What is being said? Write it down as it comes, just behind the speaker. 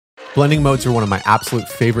Blending modes are one of my absolute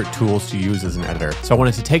favorite tools to use as an editor, so I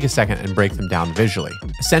wanted to take a second and break them down visually.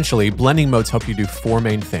 Essentially, blending modes help you do four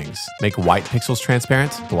main things: make white pixels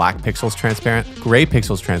transparent, black pixels transparent, gray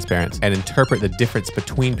pixels transparent, and interpret the difference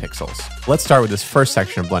between pixels. Let's start with this first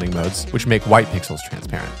section of blending modes, which make white pixels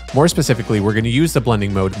transparent. More specifically, we're going to use the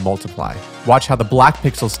blending mode multiply. Watch how the black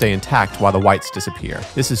pixels stay intact while the whites disappear.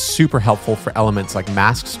 This is super helpful for elements like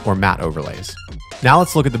masks or matte overlays. Now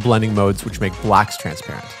let's look at the blending modes which make blacks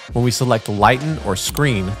transparent. When we select lighten or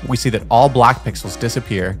screen, we see that all black pixels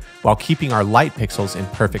disappear while keeping our light pixels in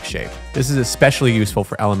perfect shape. This is especially useful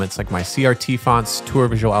for elements like my CRT fonts, tour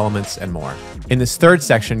visual elements, and more. In this third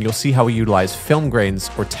section, you'll see how we utilize film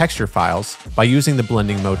grains or texture files by using the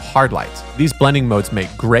blending mode hard light. These blending modes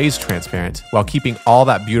make grays transparent while keeping all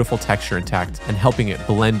that beautiful texture intact and helping it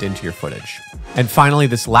blend into your footage. And finally,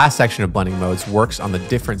 this last section of blending modes works on the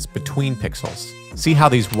difference between pixels. See how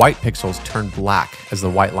these white pixels turn black as the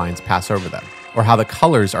white lines pass over them, or how the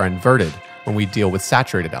colors are inverted when we deal with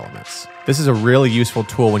saturated elements. This is a really useful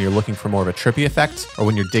tool when you're looking for more of a trippy effect or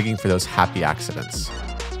when you're digging for those happy accidents.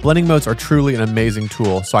 Blending modes are truly an amazing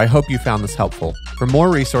tool, so I hope you found this helpful. For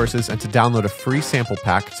more resources and to download a free sample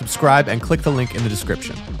pack, subscribe and click the link in the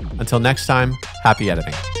description. Until next time, happy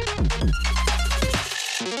editing.